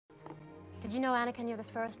Did you know, Anakin, you're the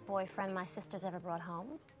first boyfriend my sister's ever brought home?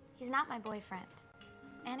 He's not my boyfriend.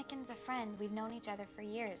 Anakin's a friend. We've known each other for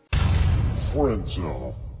years. Friend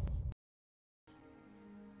zone.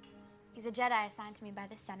 He's a Jedi assigned to me by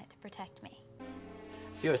the Senate to protect me.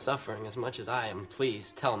 If you're suffering as much as I am,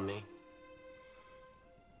 please tell me.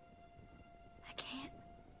 I can't.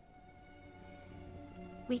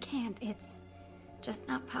 We can't. It's just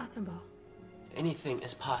not possible. Anything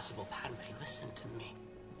is possible, Padme. Listen to me.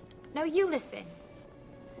 No, you listen.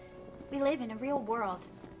 We live in a real world.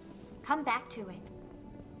 Come back to it.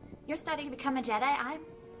 You're starting to become a Jedi.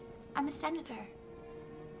 I'm a senator.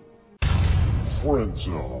 Friend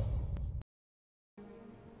zone.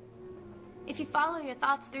 If you follow your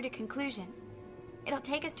thoughts through to conclusion, it'll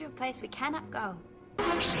take us to a place we cannot go.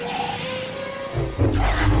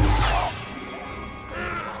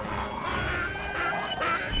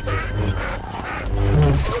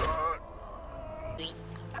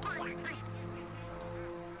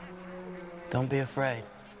 Don't be afraid.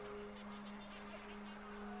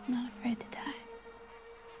 I'm not afraid to die.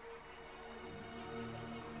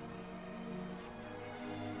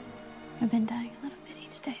 I've been dying a little bit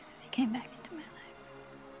each day since you came back into my life.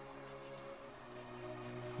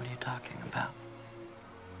 What are you talking about?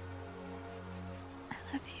 I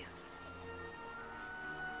love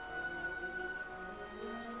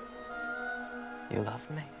you. You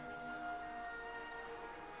love me?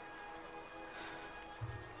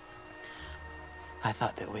 I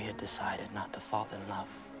thought that we had decided not to fall in love.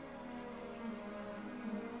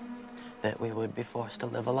 That we would be forced to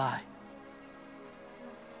live a lie.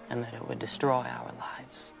 And that it would destroy our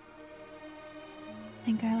lives. I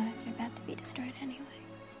think our lives are about to be destroyed anyway.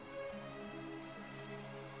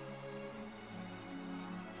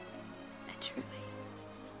 I truly,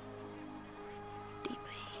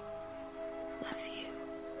 deeply love you.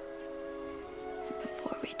 And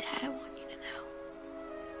before we die, I want you to know.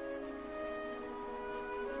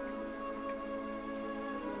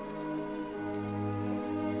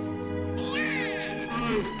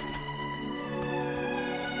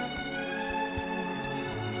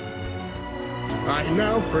 I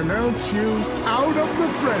now pronounce you out of the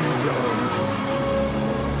friend zone.